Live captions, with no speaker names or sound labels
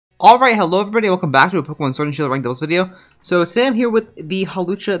Alright, hello everybody, welcome back to a Pokemon Sword and Shield Ranked Doubles video. So today I'm here with the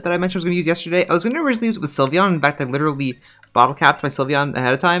Hawlucha that I mentioned I was going to use yesterday. I was going to originally use it with Sylveon. In fact, I literally bottle capped my Sylveon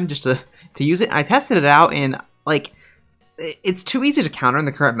ahead of time just to use it. And I tested it out and, like, it's too easy to counter in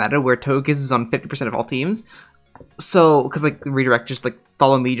the current meta where Togekiss is on 50% of all teams. So, because, like, redirect just, like,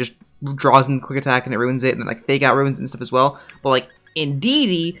 follow me, just draws in quick attack and it ruins it, and then, like, fake out ruins it and stuff as well. But, like,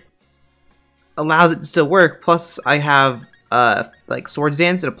 Indeedee allows it to still work, plus I have like Swords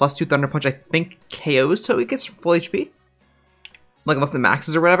Dance and a +2 Thunder Punch, I think KOs Togekiss from full HP. Like unless it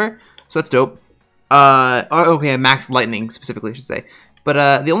maxes or whatever. So that's dope. Okay, max Lightning specifically, I should say.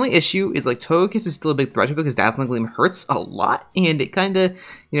 But the only issue is like Togekiss is still a big threat to it because Dazzling Gleam hurts a lot, and it kinda,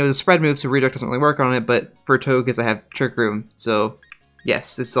 you know, the spread move, so redirect doesn't really work on it, but for Togekiss I have Trick Room. So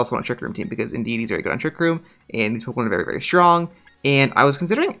yes, this is also on a Trick Room team because Indeedee is very good on Trick Room, and these Pokemon are very, very strong. And I was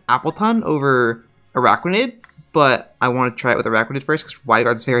considering Appleton over Araquanid, but I want to try it with Araquanid first because Wide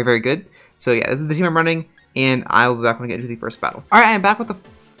Guard's very, very good. So yeah, this is the team I'm running, and I will be back when I get into the first battle. Alright, I'm back with the...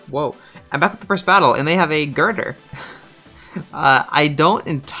 Whoa. I'm back with the first battle, and they have a Girder. I don't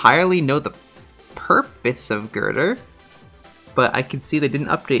entirely know the purpose of Girder, but I can see they didn't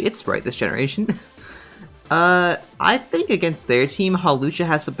update its sprite this generation. I think against their team, Hawlucha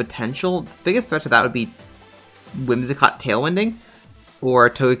has some potential. The biggest threat to that would be Whimsicott Tailwinding.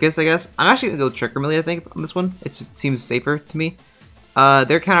 Or Togekiss, I guess. I'm actually going to go Trick Room, I think, on this one. It seems safer to me.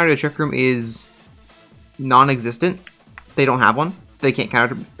 Their counter to Trick Room is non-existent. They don't have one. They can't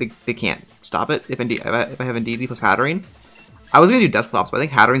counter. They can't stop it if I have Indeedee plus Hatterene. I was going to do Dusclops, but I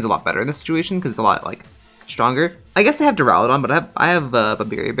think Hatterene's a lot better in this situation because it's a lot, like, stronger. I guess they have Duraludon, but I have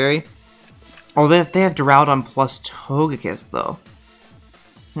Berry. Oh, they have Duraludon plus Togekiss, though.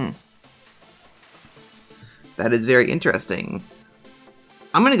 That is very interesting.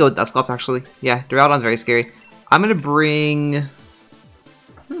 I'm gonna go with Dusclops, actually. Yeah, Duraludon's very scary. I'm gonna bring...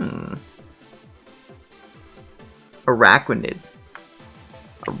 Araquanid.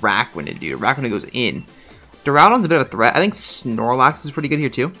 Araquanid, dude. Araquanid goes in. Duraludon's a bit of a threat. I think Snorlax is pretty good here,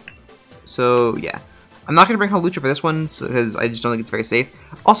 too. So, yeah. I'm not gonna bring Hawlucha for this one, because I just don't think it's very safe.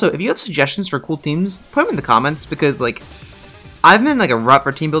 Also, if you have suggestions for cool teams, put them in the comments, because, like, I've been in, like, a rut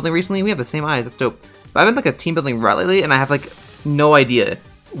for team building recently. We have the same eyes, that's dope. But I've been, like, a team building rut lately, and I have, like, no idea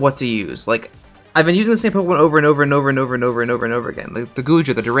what to use. Like, I've been using the same Pokemon over and over and over and over and over and over and over again. Like the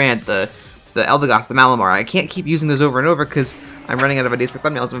Goodra, the Durant, the Eldegoss, the Malamar. I can't keep using those over and over because I'm running out of ideas for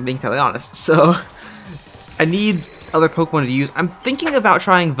thumbnails, if I'm being totally honest. So, I need other Pokemon to use. I'm thinking about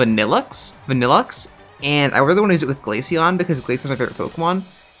trying Vanillux, and I really want to use it with Glaceon because Glaceon's my favorite Pokemon.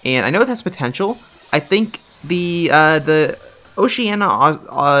 And I know it has potential. I think the Oceania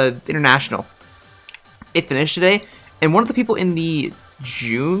International, it finished today. And one of the people in the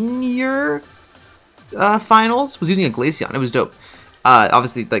junior finals was using a Glaceon. It was dope.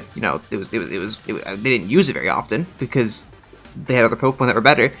 Obviously, like, you know, they didn't use it very often because they had other Pokemon that were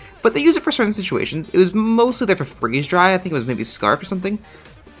better. But they use it for certain situations. It was mostly there for Freeze Dry. I think it was maybe Scarf or something.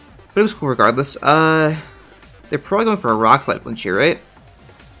 But it was cool regardless. They're probably going for a Rock Slide flinch here, right?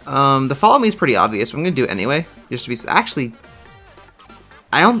 The Follow Me is pretty obvious. But I'm gonna do it anyway, just to be actually.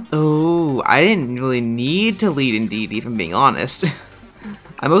 I didn't really need to lead Indeedee, if I'm being honest.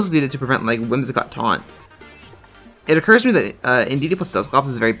 I mostly did it to prevent, like, Whimsicott Taunt. It occurs to me that Indeedee plus Dusclops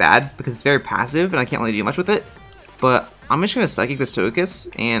is very bad, because it's very passive, and I can't really do much with it. But I'm just going to Psychic this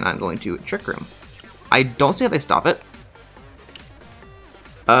Togekiss, and I'm going to Trick Room. I don't see how they stop it.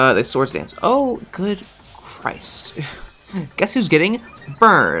 They Swords Dance. Oh, good Christ. Guess who's getting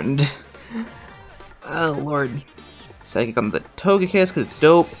burned? Oh, Lord. Psychic on the Togekiss because it's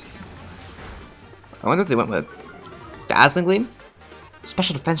dope. I wonder if they went with Dazzling Gleam?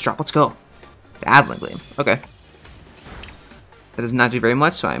 Special Defense Drop, let's go. Dazzling Gleam, okay. That does not do very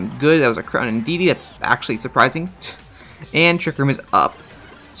much, so I'm good. That was a crit on Indeedee, that's actually surprising. And Trick Room is up.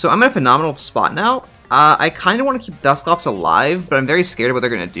 So I'm in a phenomenal spot now. I kind of want to keep Dusclops alive, but I'm very scared of what they're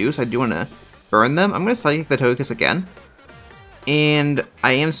going to do, so I do want to burn them. I'm going to Psychic the Togekiss again. And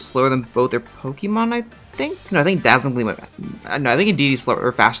I am slower than both their Pokemon, I think? No, I think Dazzling Gleam. No, I think Indeedee's slower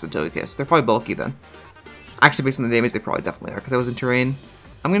or faster than Togekiss. They're probably bulky then. Actually, based on the damage, they probably definitely are because I was in terrain.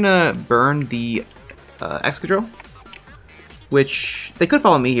 I'm gonna burn the Excadrill, which they could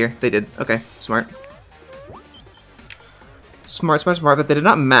follow me here. They did. Okay, smart. Smart, but they did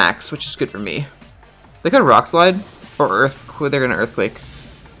not max, which is good for me. They could Rock Slide or Earthquake. They're gonna Earthquake.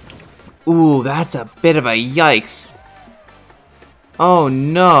 Ooh, that's a bit of a yikes. Oh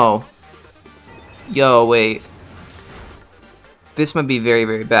no. Yo, wait. This might be very,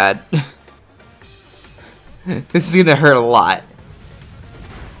 very bad. This is gonna hurt a lot.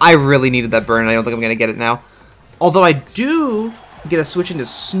 I really needed that burn, and I don't think I'm gonna get it now. Although I do get a switch into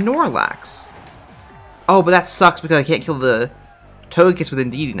Snorlax. Oh, but that sucks because I can't kill the Togekiss with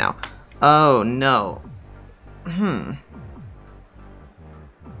Indeedee now. Oh, no.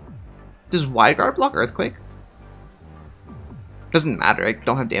 Does Wide Guard block Earthquake? Doesn't matter. I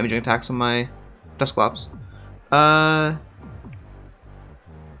don't have damaging attacks on my Dusclops.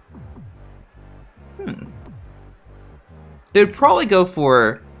 They would probably go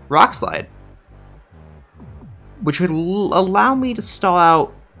for Rock Slide, which would allow me to stall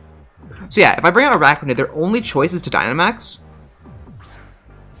out. So yeah, if I bring out Arachnid, their only choice is to Dynamax,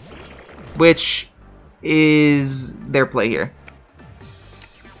 which is their play here.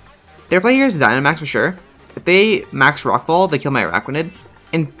 Their play here is Dynamax for sure. If they max Rock Ball, they kill my Arachnid.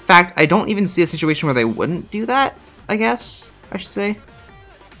 In fact, I don't even see a situation where they wouldn't do that, I guess, I should say.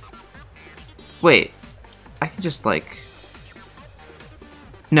 Wait, I can just like...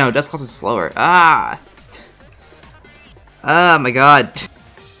 No, Dusclops is slower. Ah! Oh my god.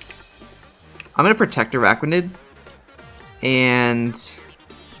 I'm gonna protect Arachnid. And...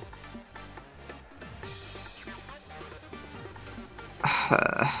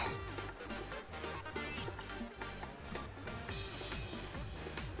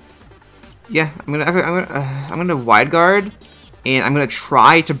 yeah, I'm gonna Wide Guard, and I'm gonna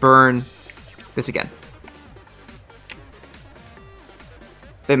try to burn this again.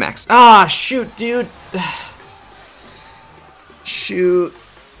 Baymax. Ah, shoot, dude. Shoot.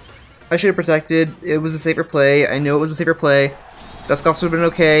 I should have protected. It was a safer play. I know it was a safer play. Dusclops would have been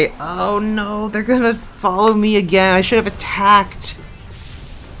okay. Oh no, they're gonna follow me again. I should have attacked.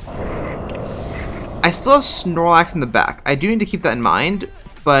 I still have Snorlax in the back. I do need to keep that in mind,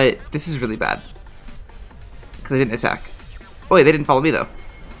 but this is really bad. Because I didn't attack. Oh wait, they didn't follow me though.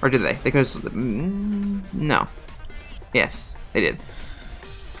 Or did they? They could have... no. Yes, they did.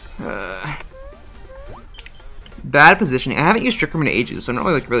 Bad positioning. I haven't used Trick Room in ages, so I'm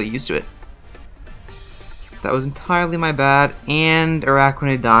not really used to it. That was entirely my bad. And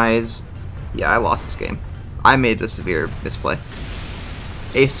Arachnid dies. Yeah, I lost this game. I made a severe misplay.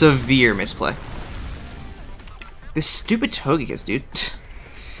 A severe misplay. This stupid Togekiss, dude.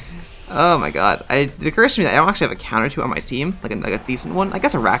 Oh my god. It occurs to me that I don't actually have a counter to on my team. Like a decent one. I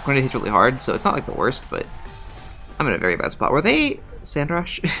guess Arachnid hits really hard, so it's not like the worst, but I'm in a very bad spot. Were they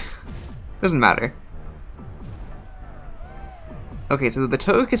Sandrush? Doesn't matter. Okay, so the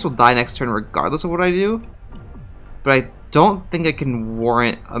Togekiss will die next turn regardless of what I do. But I don't think I can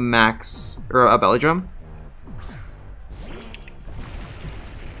warrant a max or a Belly Drum.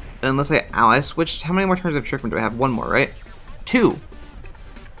 Unless I ally switched. How many more turns of Trick Room do I have? One more, right? 2.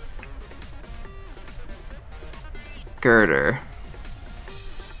 Girder.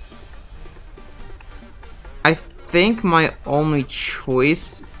 I think my only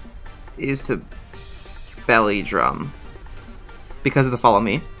choice is to Belly Drum because of the follow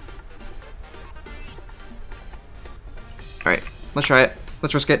me. Alright, let's try it.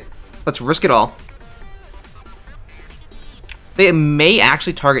 Let's risk it. Let's risk it all. They may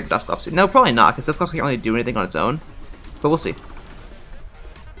actually target Dusclops. No, probably not, because Dusclops can't really do anything on its own. But we'll see.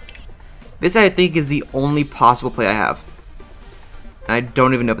 This, I think, is the only possible play I have. And I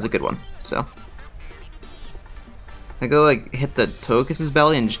don't even know if it's a good one, so. I go, like, hit the Togekiss's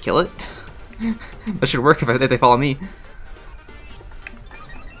belly and just kill it. That should work if they follow me.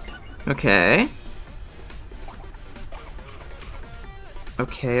 Okay.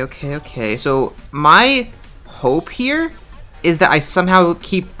 Okay. So, my hope here is that I somehow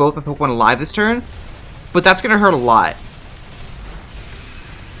keep both my Pokemon alive this turn, but that's gonna hurt a lot.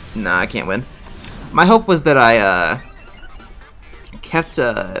 Nah, I can't win. My hope was that I kept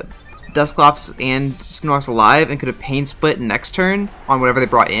Dusclops and Snorlax alive and could have Pain Split next turn on whatever they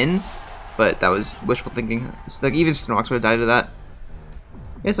brought in, but that was wishful thinking. Like, even Snorlax would have died to that.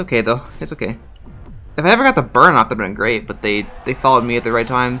 It's okay though. It's okay. If I ever got the burn off, that'd been great, but they followed me at the right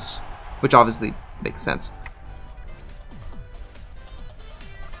times, which obviously makes sense.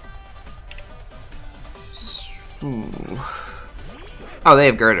 Ooh. Oh, they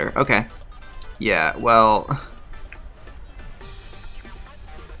have Girder. Okay. Yeah, well...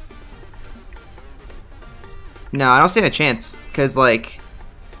 No, I don't stand a chance, because, like...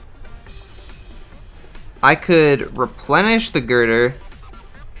 I could replenish the Girder,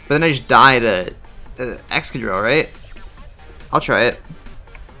 but then I just die to Excadrill, right? I'll try it.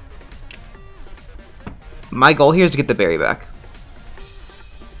 My goal here is to get the berry back.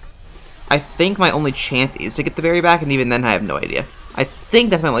 I think my only chance is to get the berry back, and even then I have no idea. I think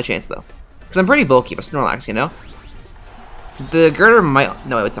that's my only chance, though. Because I'm pretty bulky, but Snorlax, you know? The Girder might...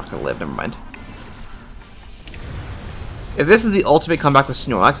 No, it's not going to live, never mind. If this is the ultimate comeback with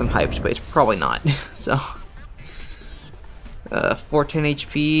Snorlax, I'm hyped, but it's probably not, so... 410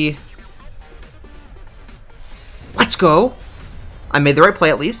 HP. Let's go! I made the right play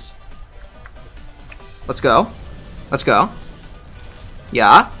at least. Let's go. Let's go.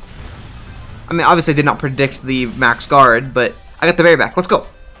 Yeah. I mean, obviously I did not predict the max guard, but I got the berry back. Let's go.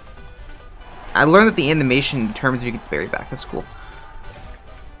 I learned that the animation determines if you get the berry back. That's cool.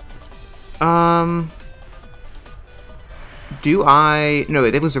 Do I... No,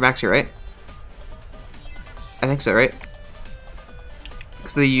 they lose their max here, right? I think so, right?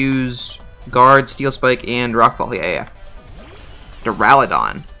 Because they used Guard, Steel Spike, and Rockfall. Yeah, yeah.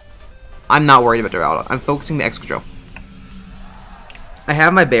 Duraludon. I'm not worried about Duraludon. I'm focusing the Excadrill. I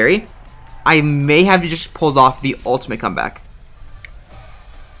have my berry. I may have just pulled off the ultimate comeback.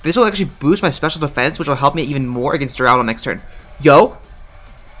 This will actually boost my special defense, which will help me even more against Duraludon next turn. Yo!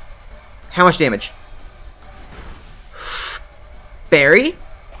 How much damage? Berry?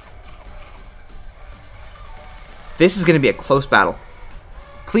 This is going to be a close battle.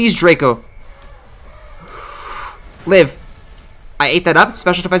 Please, Draco. Live. I ate that up.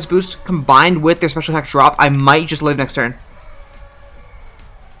 Special defense boost combined with their special attack drop. I might just live next turn.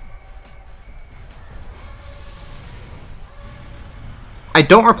 I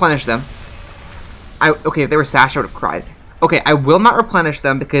don't replenish them. Okay, if they were Sash, I would have cried. Okay, I will not replenish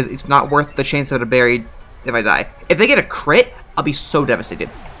them because it's not worth the chance of a berry if I die. If they get a crit, I'll be so devastated.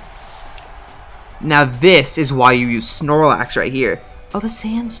 Now this is why you use Snorlax right here. Oh, the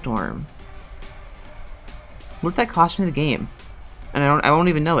Sandstorm. What if that cost me the game? And I won't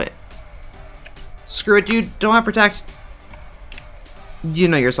even know it. Screw it, dude. Don't have Protect. You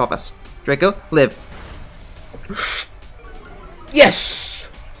know yourself best. Draco, live. Yes!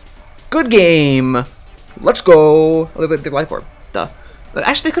 Good game! Let's go! Live with the Life Orb. Duh. But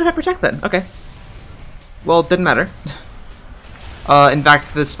actually, they could have had Protect then. Okay. Well, it didn't matter. In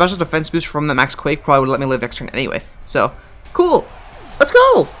fact, the special defense boost from the Max Quake probably would let me live next turn anyway. So, cool! Let's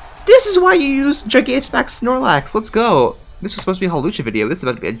go! This is why you use Gigantamax Snorlax. Let's go! This was supposed to be a Hawlucha video. This is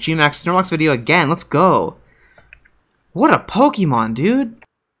about to be a GMAX Snorlax video again. Let's go! What a Pokemon, dude!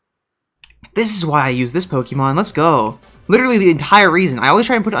 This is why I use this Pokemon. Let's go! Literally the entire reason. I always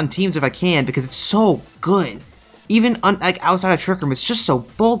try and put it on teams if I can because it's so good. Even like outside of Trick Room, it's just so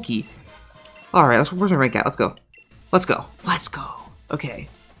bulky. Alright, where's my rank at? Let's go. Let's go. Let's go. Okay.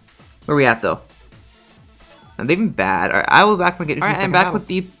 Where are we at, though? Not even bad. Alright, I will back when I get. Alright, I'm back with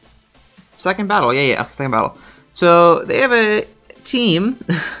the second battle. Yeah, second battle. So, they have a team.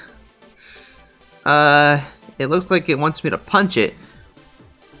 It looks like it wants me to punch it.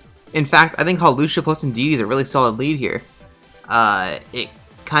 In fact, I think Hawlucha plus Indeedee is a really solid lead here. It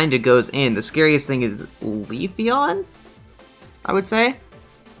kind of goes in. The scariest thing is Leafeon, I would say.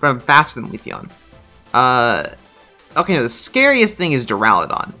 But I'm faster than Leafeon. Okay, no, the scariest thing is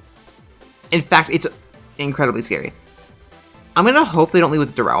Duraludon. In fact, it's incredibly scary. I'm going to hope they don't lead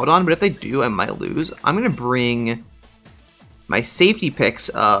with Duraludon, but if they do, I might lose. I'm going to bring my safety picks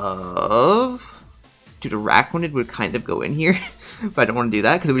of... Dude, Araquanid would kind of go in here, but I don't want to do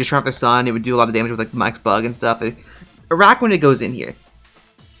that, because it would just turn off the sun, it would do a lot of damage with like Max Bug and stuff. Araquanid goes in here.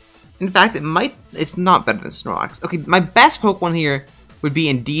 In fact, it's not better than Snorlax. Okay, my best Pokemon here would be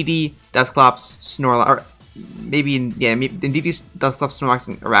Indeedee, Dusclops, Snorlax, or maybe Indeedee, Dusclops, Snorlax,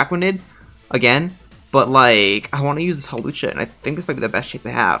 and Araquanid again. But like, I want to use this Hawlucha, and I think this might be the best chance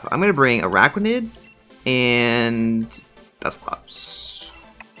I have. I'm gonna bring Araquanid and Dusclops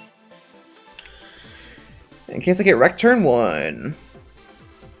in case I get wrecked turn 1.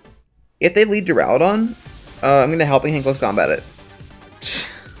 If they lead Duraludon, I'm gonna Helping Hand Close Combat it.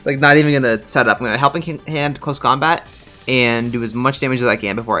 Like, not even gonna set up. I'm gonna Helping Hand Close Combat and do as much damage as I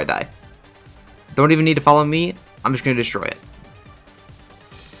can before I die. Don't even need to follow me. I'm just gonna destroy it.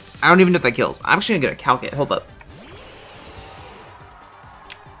 I don't even know if that kills. I'm actually gonna calc it. Hold up.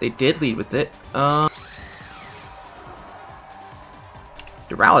 They did lead with it.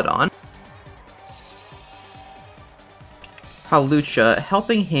 Duraludon. Hawlucha,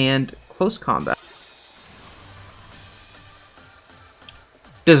 Helping Hand, Close Combat.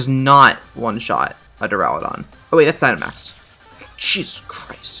 Does not one-shot a Duraludon. Oh wait, that's Dynamax. Jesus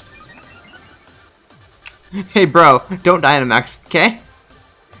Christ. Hey bro, don't Dynamax, okay?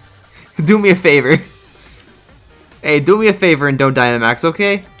 Do me a favor. Hey, do me a favor and don't Dynamax,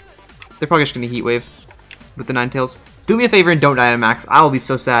 okay? They're probably just gonna Heat Wave with the Ninetales. Do me a favor and don't Dynamax. I will be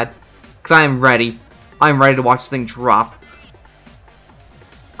so sad. Because I am ready. I'm ready to watch this thing drop.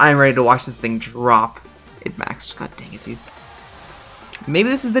 I'm ready to watch this thing drop. It maxed. God dang it, dude. Maybe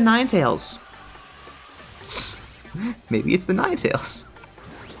this is the Ninetales. Maybe it's the Ninetales.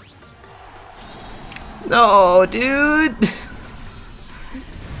 No, dude.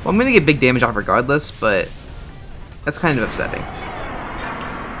 Well, I'm gonna get big damage off regardless, but That's kind of upsetting.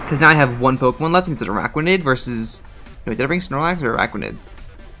 Because now I have one Pokemon left and it's an Araquanid versus... Wait, did I bring Snorlax or Araquanid?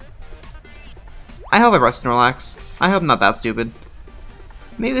 I hope I brought Snorlax. I hope I'm not that stupid.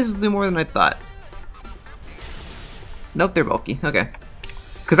 Maybe this will do more than I thought. Nope, they're bulky. Okay.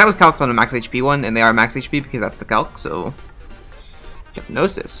 Because that was calced on a max HP one, and they are max HP because that's the calc, so...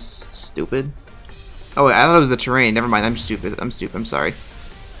 Hypnosis. Stupid. Oh, wait, I thought it was the terrain. Never mind, I'm stupid. I'm stupid. I'm sorry.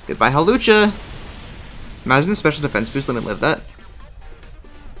 Goodbye, Hawlucha! Imagine the special defense boost. Let me live that.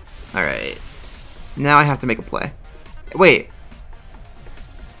 Alright. Now I have to make a play. Wait.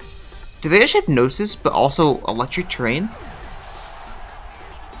 Do they just Hypnosis, but also Electric Terrain?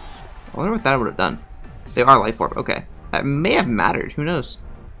 I wonder what that would have done. They are Life Orb. Okay. That may have mattered. Who knows?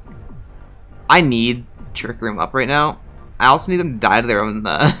 I need Trick Room up right now. I also need them to die to their own...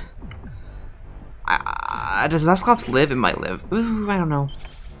 does Dusclops live? It might live. Ooh, I don't know.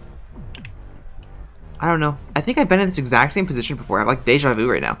 I don't know. I think I've been in this exact same position before. I have like deja vu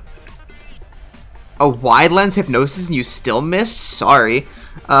right now. A wide lens Hypnosis and you still missed? Sorry.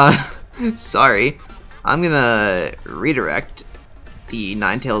 Sorry. I'm gonna redirect the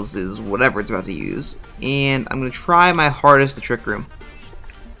Ninetales is whatever it's about to use. And I'm gonna try my hardest to Trick Room.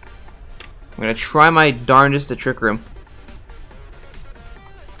 I'm gonna try my darndest to Trick Room.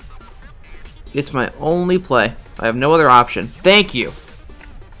 It's my only play. I have no other option. Thank you!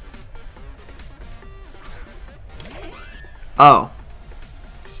 Oh.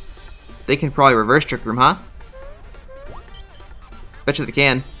 They can probably reverse Trick Room, huh? Bet you they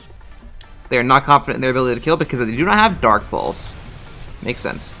can. They are not confident in their ability to kill because they do not have Dark Pulse. Makes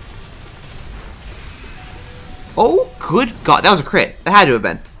sense. Oh, good God. That was a crit. That had to have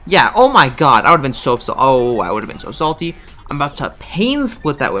been. Yeah, oh my God. I would have been so salty. Oh, I would have been so salty. I'm about to Pain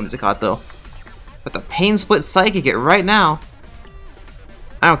Split that Whimsicott, though. But the Pain Split Psychic it right now.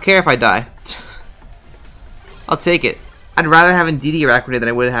 I don't care if I die. I'll take it. I'd rather have Indeedee Araquanid than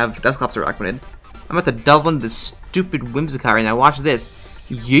I would have Dusclops Araquanid. I'm about to delve into this stupid Whimsicott right now. Watch this.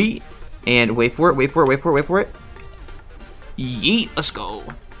 Yeet. And wait for it, wait for it, wait for it, wait for it. Yeet. Let's go.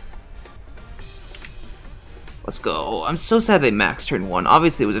 Let's go. I'm so sad they maxed turn 1.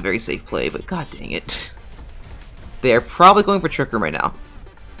 Obviously, it was a very safe play, but god dang it. They are probably going for Trick Room right now.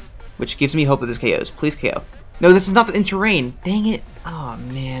 Which gives me hope that this KOs. Please KO. No, this is not in terrain. Dang it. Oh,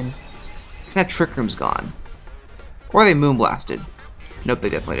 man. Because that Trick Room's gone. Or they Moonblasted. Nope, they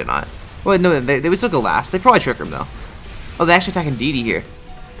definitely did not. Well, no, they would still go last. They probably Trick Room, though. Oh, they actually attack Indeedee here.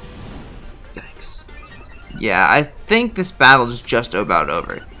 Yikes. Yeah, I think this battle is just about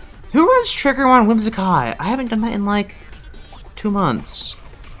over. Who runs Trick Room on Whimsicott? I haven't done that in, like, 2 months.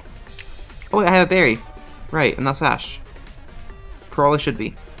 Oh, wait, I have a berry. Right, I'm not Sash. Probably should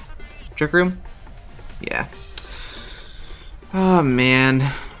be. Trick Room? Yeah. Oh,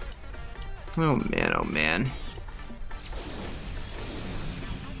 man. Oh, man, oh, man.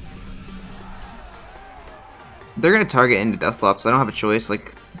 They're gonna target into Deathclaw, so I don't have a choice.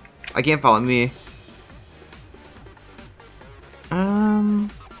 Like, I can't follow me.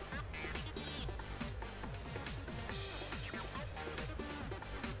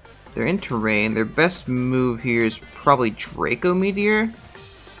 They're in terrain. Their best move here is probably Draco Meteor.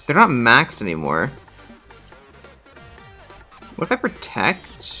 They're not maxed anymore. What if I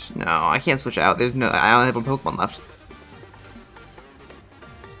protect? No, I can't switch out. There's no. I only have a Pokemon left.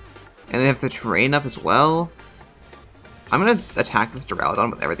 And they have the terrain up as well. I'm gonna attack this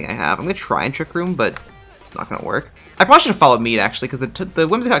Duraludon with everything I have. I'm gonna try and Trick Room, but it's not gonna work. I probably should have followed Mead actually, because the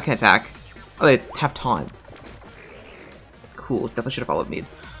Whimsicott can attack. Oh, they have Taunt. Cool. Definitely should have followed Mead.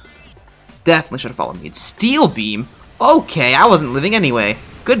 Definitely should have followed Mead. Steel Beam. Okay, I wasn't living anyway.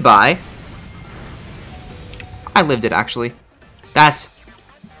 Goodbye. I lived it actually. That's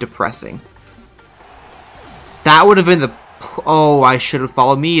depressing. That would have been the. Oh, I should have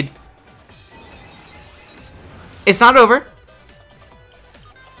followed Mead. It's not over.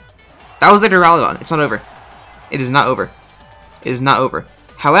 That was the Duraludon. It's not over. It is not over. It is not over.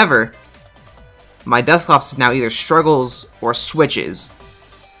 However, my Dusclops now either struggles or switches.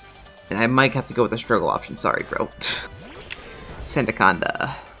 And I might have to go with the struggle option. Sorry, bro.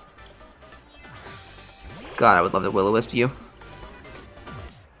 Sandaconda. God, I would love to Will-O-Wisp you.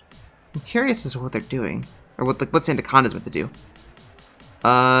 I'm curious as to what they're doing. Or what Sandaconda's meant to do.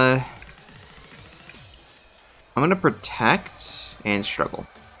 I'm gonna protect and struggle.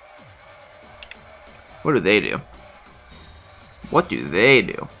 What do they do? What do they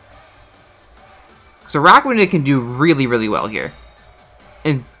do? So Araquanid can do really, really well here.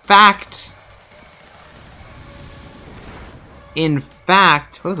 In fact,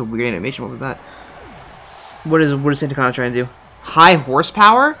 what was a weird animation? What was that? What is Sandaconda trying to do? High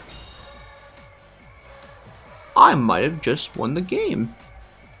horsepower? I might have just won the game.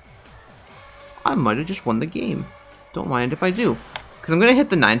 I might have just won the game. Don't mind if I do. Because I'm going to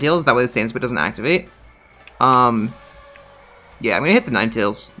hit the Ninetales, that way the Sand Spit doesn't activate. Yeah, I'm going to hit the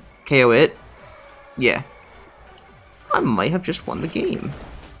Ninetales. KO it. Yeah. I might have just won the game.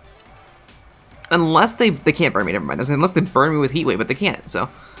 Unless they can't burn me, never mind. Unless they burn me with Heat Wave, but they can't, so.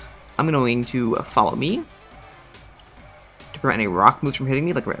 I'm going to follow me. To prevent any rock moves from hitting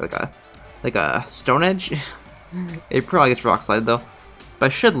me, like a Stone Edge. It probably gets Rock Slide, though. But I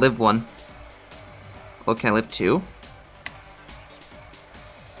should live one. Well, can I live two?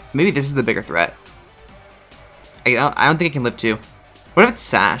 Maybe this is the bigger threat. I don't think I can live two. What if it's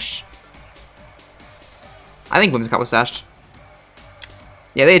Sash? I think Whimsicott was sashed.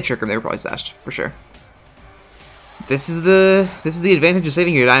 Yeah, they had Trick Room. They were probably sashed for sure. This is the advantage of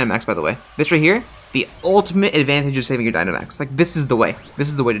saving your Dynamax, by the way. This right here, the ultimate advantage of saving your Dynamax. Like, this is the way. This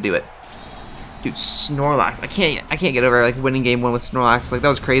is the way to do it. Dude, Snorlax. I can't get over like winning game 1 with Snorlax. Like, that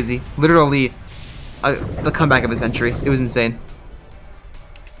was crazy. Literally the comeback of a century. It was insane.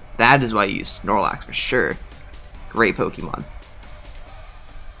 That is why you use Snorlax for sure. Great Pokemon.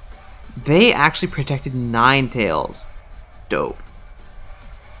 They actually protected Ninetales. Dope.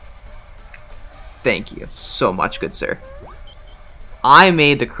 Thank you so much, good sir. I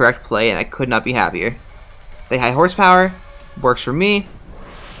made the correct play and I could not be happier. They high horsepower, works for me.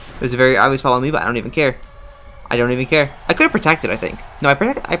 It was a very obvious follow me, but I don't even care. I don't even care. I could have protected, I think. No, I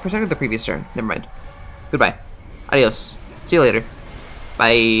protected the previous turn. Never mind. Goodbye. Adios. See you later.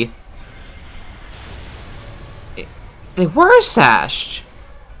 Bye. They were sashed.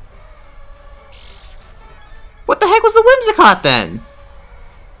 What the heck was the Whimsicott then?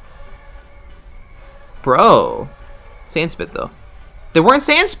 Bro. Sandspit though. They weren't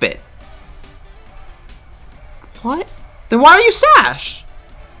Sandspit. What? Then why are you sashed?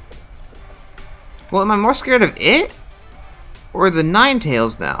 Well, am I more scared of it? Or the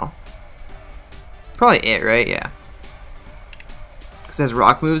Ninetales now? Probably it, right? Yeah. Because it has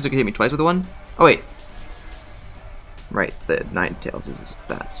rock moves, it can hit me twice with one. Oh, wait. Right, the Ninetales is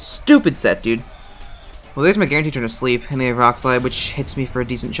that stupid set, dude. Well, there's my guaranteed turn to sleep, and they have Rock Slide, which hits me for a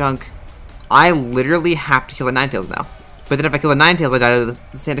decent chunk. I literally have to kill the Ninetales now. But then if I kill the Ninetales, I die to the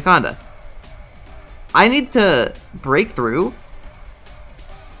Sandaconda. I need to break through.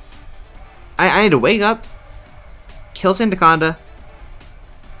 I need to wake up, kill Sandaconda.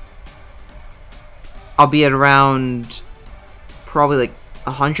 I'll be at around probably like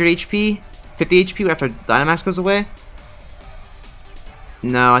 100 HP, 50 HP after Dynamax goes away.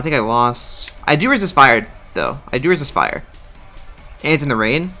 No, I think I lost. I do resist fire, though. I do resist fire. And it's in the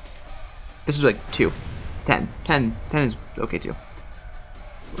rain. This is like 2. 10. 10 is okay, too.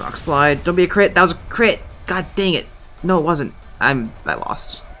 Rock Slide. Don't be a crit. That was a crit. God dang it. No, it wasn't. I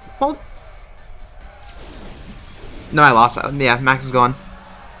lost. Well, no, I lost. Yeah, Max is gone.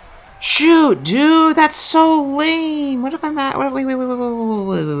 Shoot, dude. That's so lame. What if I'm at... Wait.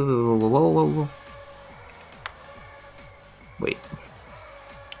 Wait.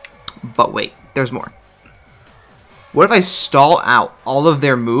 But wait, there's more. What if I stall out all of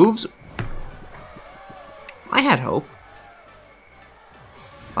their moves? I had hope.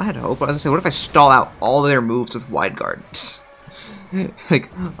 I was gonna say, what if I stall out all of their moves with Wide Guard? Like,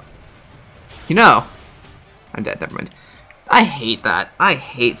 you know, I'm dead, never mind. I hate that. I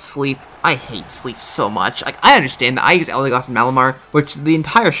hate sleep. I hate sleep so much. Like, I understand that I use Eldegoss and Malamar, which the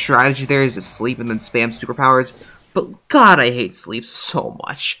entire strategy there is to sleep and then spam superpowers, but God, I hate sleep so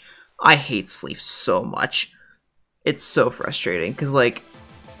much. I hate sleep so much. It's so frustrating, because, like,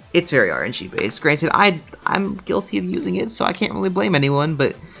 it's very RNG based. Granted, I'm guilty of using it, so I can't really blame anyone,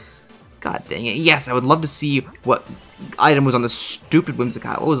 but God dang it. Yes, I would love to see what item was on the stupid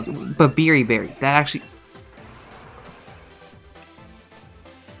Whimsicott. What was Babiri Berry? That actually...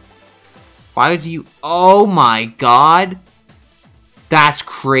 Why would you... Oh my god! That's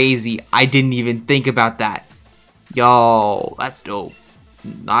crazy. I didn't even think about that. Yo, that's dope.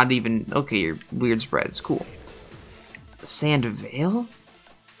 Not even... Okay, your weird spreads. Cool. Sand Veil?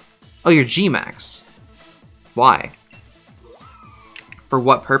 Oh, your GMAX. Why? For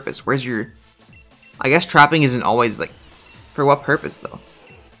what purpose? Where's your... I guess trapping isn't always, like... For what purpose, though?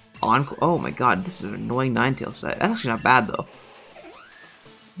 Oh my god, this is an annoying Ninetales set. That's actually not bad, though.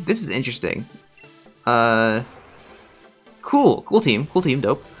 This is interesting. Cool. Cool team. Cool team,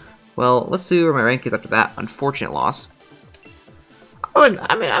 dope. Well, let's see where my rank is after that unfortunate loss. Oh, I mean,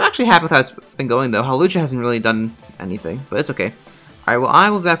 I'm actually happy with how it's been going, though. Hawlucha hasn't really done anything, but it's okay. Alright, well, I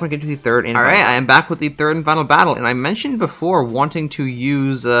will be back when I get to the third and Alright, I am back with the third and final battle, and I mentioned before wanting to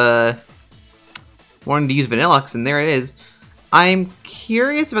use Vanillux, and there it is. I'm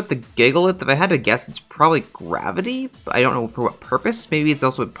curious about the Gigalith. If I had to guess, it's probably Gravity, but I don't know for what purpose. Maybe it's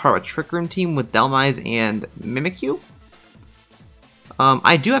also part of a Trick Room team with Dhelmise and Mimikyu.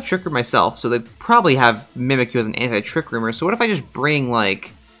 I do have Trick Room myself, so they probably have Mimikyu as an anti-Trick Roomer. So what if I just bring,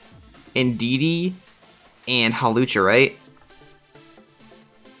 like, Indeedee and Hawlucha, right?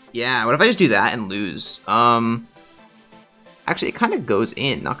 Yeah, what if I just do that and lose? Actually, it kind of goes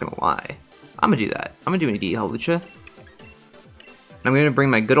in, not gonna lie. I'm gonna do that. I'm gonna do Indeedee Hawlucha. I'm gonna bring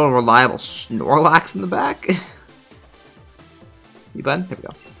my good old reliable Snorlax in the back. You bud? Here we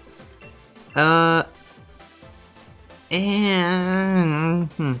go. And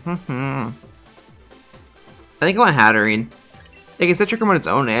I think I want Hatterene. They can set Trick Room on its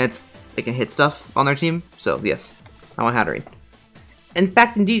own, and they can hit stuff on their team. So yes, I want Hatterene. In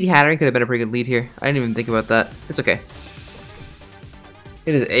fact, indeed, Hatterene could have been a pretty good lead here. I didn't even think about that. It's okay.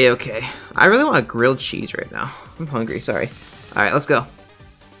 It is a-okay. I really want a grilled cheese right now. I'm hungry. Sorry. All right, let's go.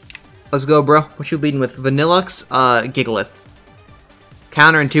 Let's go, bro. What you leading with? Vanillux, Gigalith.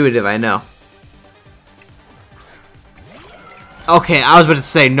 Counterintuitive, I know. Okay, I was about to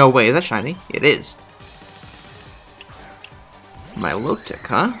say, no way. Is that shiny? It is. Milotic,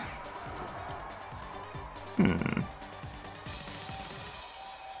 huh?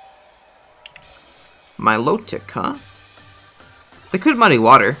 Milotic, huh? They could muddy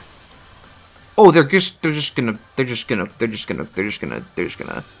water. Oh, they're just gonna.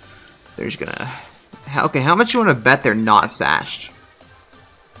 Okay, how much you want to bet they're not sashed?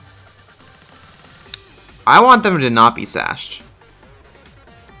 I want them to not be sashed.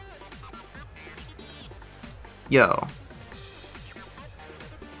 Yo.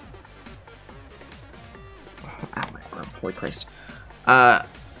 Ow, my arm. Holy Christ.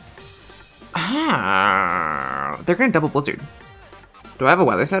 They're gonna double Blizzard. Do I have a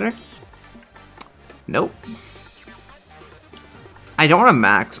Weather Setter? Nope. I don't want to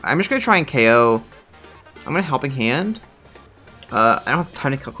max. I'm just gonna try and KO. I'm gonna Helping Hand. I don't have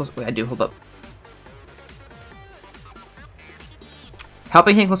time to kill close. Wait, I do. Hold up.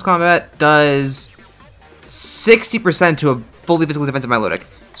 Helping Hand close combat does 60% to a fully physical defensive Milotic.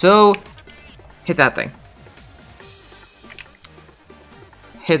 So hit that thing.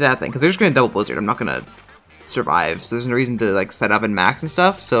 Hit that thing, because they're just gonna double Blizzard. I'm not gonna survive, so there's no reason to like set up and max and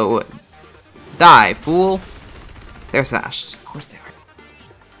stuff. So die, fool. They're sashed. Of course they are.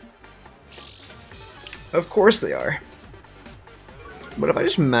 Of course they are. What if I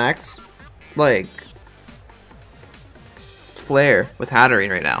just max like Flare with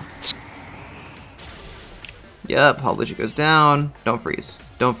Hatterene right now? Yep, Hawlucha goes down. Don't freeze.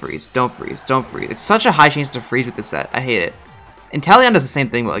 Don't freeze. Don't freeze. Don't freeze. It's such a high chance to freeze with this set. I hate it. Inteleon does the same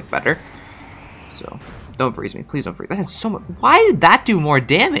thing, but like better. So don't freeze me. Please don't freeze. That has so much. Why did that do more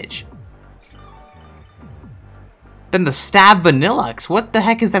damage than the Stab Vanillux? What the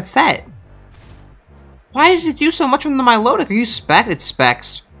heck is that set? Why did it do so much from the Milotic? Are you Specs? It's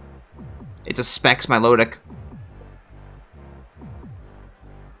Specs. It's a Specs Milotic.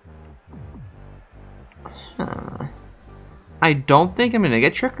 Huh. I don't think I'm gonna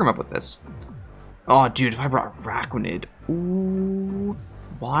get Trick Room up with this. Oh, dude, if I brought Araquanid. Ooh.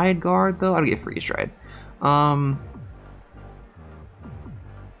 Wide Guard, though? I'd get Freeze Dried. I'm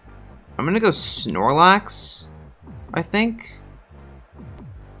gonna go Snorlax, I think.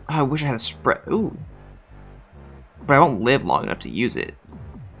 Oh, I wish I had a spread. Ooh. But I won't live long enough to use it.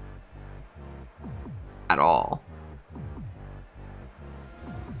 At all.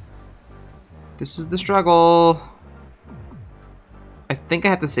 This is the struggle. I think I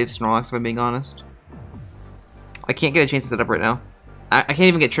have to save Snorlax if I'm being honest. I can't get a chance to set up right now. I can't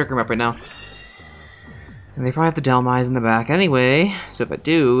even get Trick Room up right now. And they probably have the Dhelmise in the back anyway. So if I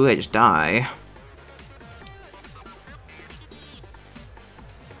do, I just die.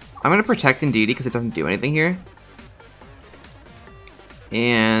 I'm going to protect Indeedee because it doesn't do anything here.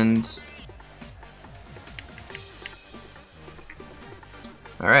 And...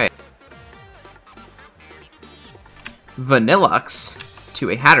 alright. Vanillux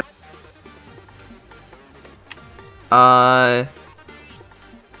to a Hatter.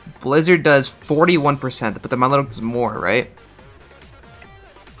 Blizzard does 41%, but the Milotic does more, right?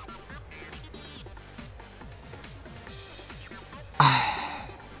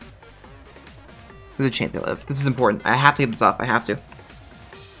 There's a chance they live. This is important. I have to get this off. I have to.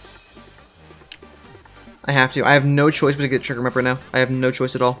 I have to. I have no choice but to get Trick Room up right now. I have no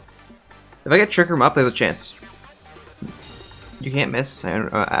choice at all. If I get Trick Room up, there's a chance. You can't miss. I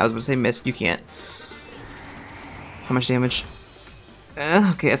was going to say miss. You can't. How much damage?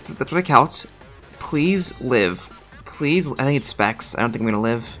 Okay, that's what I count. Please live. Please. I think it's Specs. I don't think I'm going to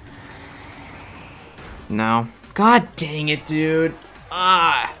live. No. God dang it, dude.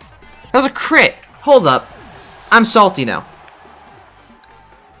 Ah. That was a crit. Hold up. I'm salty now.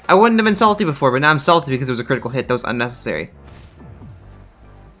 I wouldn't have been salty before, but now I'm salty because it was a critical hit that was unnecessary.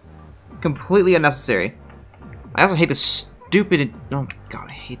 Completely unnecessary. I also hate this stupid... Oh my god,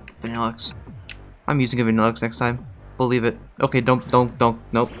 I hate the Vanillix. I'm using a Vanillix next time. Believe it. Okay, nope.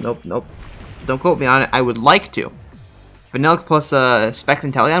 Don't quote me on it. I would like to. Vanillix plus Specs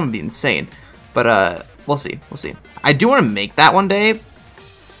and Talion would be insane. But, we'll see. We'll see. I do want to make that one day,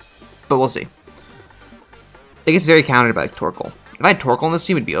 but we'll see. It gets very countered by like, Torkoal. If I had Torkoal on this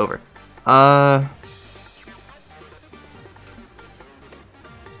team, it'd be over. I'm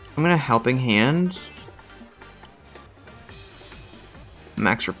gonna Helping Hand.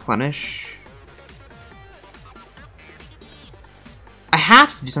 Max Replenish. I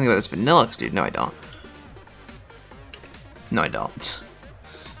have to do something about this Vanillix, dude. No, I don't. No, I don't.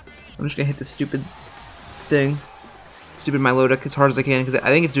 I'm just gonna hit this stupid thing. Stupid Milotic as hard as I can, because I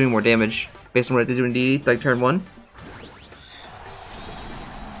think it's doing more damage based on what it did in DD, like turn 1.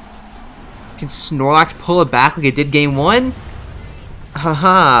 Can Snorlax pull it back like it did game 1?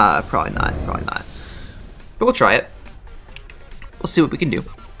 Haha, probably not, probably not. But we'll try it. We'll see what we can do.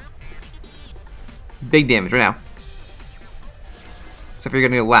 Big damage right now. Except for you're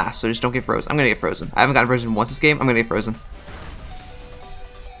gonna go last, so just don't get frozen. I'm gonna get frozen. I haven't gotten frozen once this game. I'm gonna get frozen.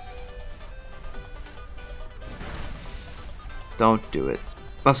 Don't do it.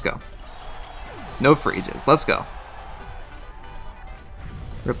 Let's go. No freezes. Let's go.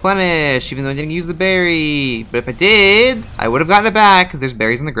 Replenish, even though I didn't use the berry. But if I did, I would have gotten it back because there's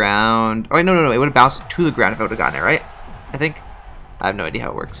berries on the ground. Oh, wait, no. It would have bounced to the ground if I would have gotten it, right? I think. I have no idea how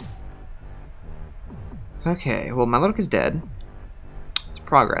it works. Okay, well, my Milotic is dead. It's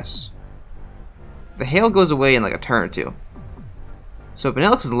progress. The hail goes away in like a turn or two. So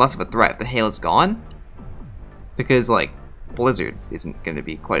Vanillix is less of a threat if the hail is gone. Because, like, Blizzard isn't going to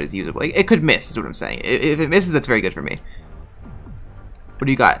be quite as usable. It could miss, is what I'm saying. If it misses, that's very good for me. What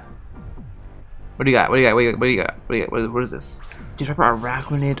do you got? What do you got? What do you got? What do you got? What do you got? What is this? Dude, I brought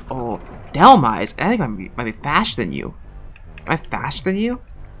Arachnid. Oh, Delmise. I think I might be faster than you. Am I faster than you?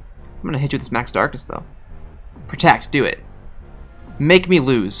 I'm gonna hit you with this Max Darkness though. Protect. Do it. Make me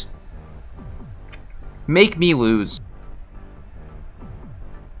lose. Make me lose.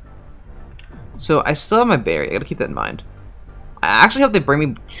 So I still have my berry. I gotta keep that in mind. I actually hope they bring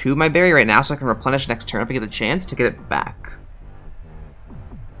me to my berry right now so I can replenish next turn if I get the chance to get it back.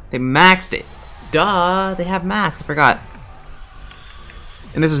 They maxed it. Duh, they have max. I forgot.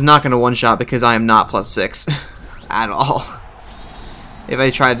 And this is not going to one-shot because I am not +6 at all. If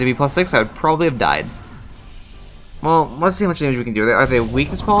I tried to be +6, I would probably have died. Well, let's see how much damage we can do. Are they a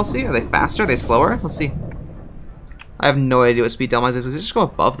weakness policy? Are they faster? Are they slower? Let's see. I have no idea what speed Delmise is. Does it just go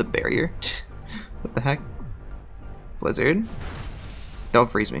above the barrier? What the heck? Blizzard? Don't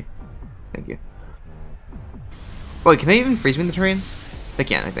freeze me. Thank you. Wait, can they even freeze me in the terrain? They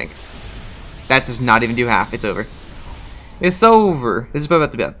can, I think. That does not even do half. It's over. It's over. This is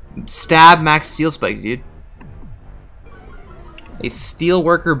about to be a stab max steel spike, dude. A steel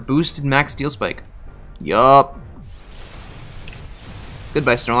worker boosted max steel spike. Yup.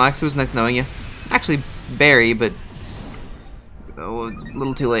 Goodbye, Snorlax. It was nice knowing you. Actually, berry, but oh, a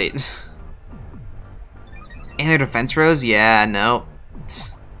little too late. And their defense rose? Yeah, no.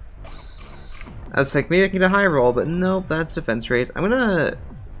 I was like, maybe I can get a high roll, but nope, that's defense raise. I'm gonna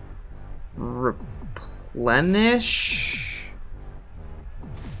replenish.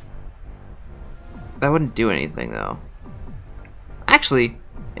 That wouldn't do anything though. Actually,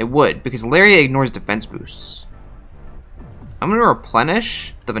 it would, because Lariat ignores defense boosts. I'm gonna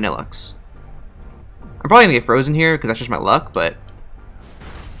replenish the Vanillix. I'm probably gonna get frozen here because that's just my luck, but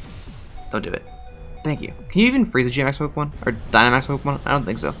don't do it. Thank you. Can you even freeze a GMAX Pokemon? Or Dynamax Pokemon? I don't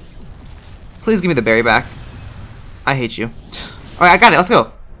think so. Please give me the berry back. I hate you. Alright, I got it. Let's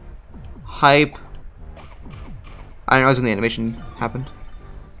go. Hype. I didn't realize when the animation happened.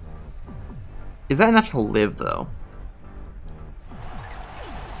 Is that enough to live, though?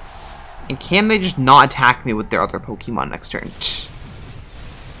 And can they just not attack me with their other Pokemon next turn?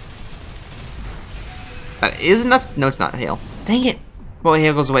 That is enough? No, it's not. Hail. Dang it. Well,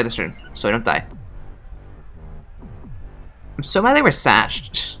 Hail goes away this turn, so I don't die. I'm so mad they were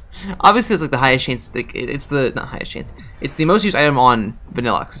sashed. Obviously, it's like the highest chance. Like, it's the not highest chance. It's the most used item on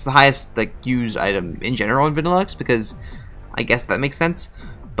Vanillux. It's the highest like used item in general on Vanillux because I guess that makes sense.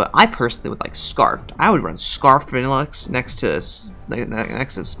 But I personally would like Scarfed. I would run Scarfed Vanillux next to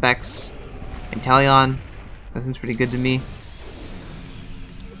Specs and Talion. That seems pretty good to me.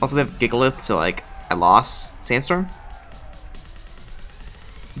 Also, they have Gigalith, so like I lost Sandstorm.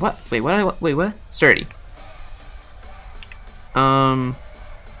 What? Wait, what? Wait, what? Sturdy. I'm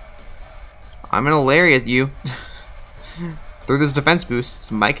gonna lariat you through this defense boost.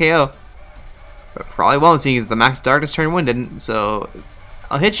 It's my KO. But probably won't, seeing as the max darkness turn 1 didn't, so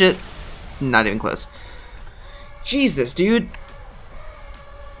I'll hit it. Not even close. Jesus, dude.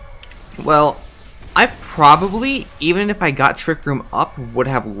 Well, I probably, even if I got Trick Room up, would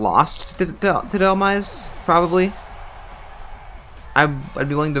have lost to Delmise, probably. I'd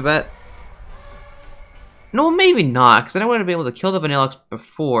be willing to bet. No, maybe not, because then I would have been able to kill the Vanillix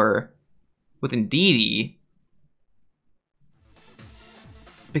before with Indeedee.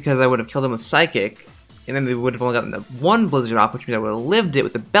 Because I would have killed him with Psychic, and then they would have only gotten the one Blizzard off, which means I would have lived it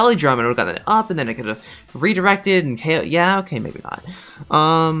with the Belly Drum, and I would have gotten it up, and then I could have redirected and KO. Yeah, okay, maybe not.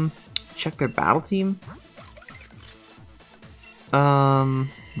 Check their battle team.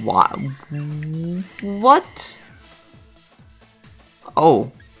 What?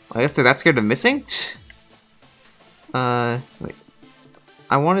 Oh, I guess they're that scared of missing? Wait.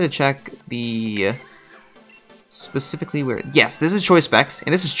 I wanted to check the... specifically where... Yes, this is Choice Specs,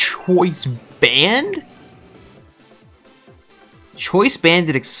 and this is Choice Band? Choice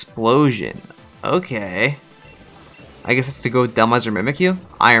Banded Explosion. Okay. I guess it's to go with Delmise or Mimikyu.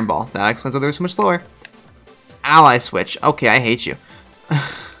 Iron Ball. That explains why they're so much slower. Ally Switch. Okay, I hate you.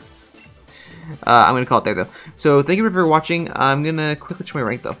 I'm gonna call it there, though. So, thank you for watching. I'm gonna quickly check my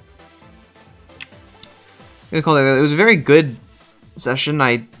rank, though. I'm gonna call it there. It was a very good session.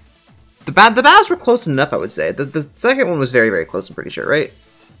 The battles were close enough, I would say. The second one was very, very close, I'm pretty sure, right?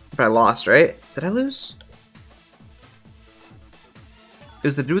 But I lost, right? Did I lose? It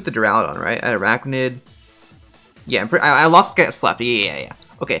was the dude with the Duraludon, right? I had Arachnid. Yeah, I lost to get slapped. Yeah.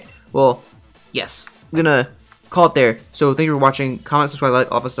 Okay, well, yes. I'm gonna call it there. So thank you for watching. Comment, subscribe,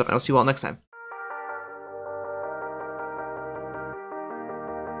 like, all that stuff, and I'll see you all next time.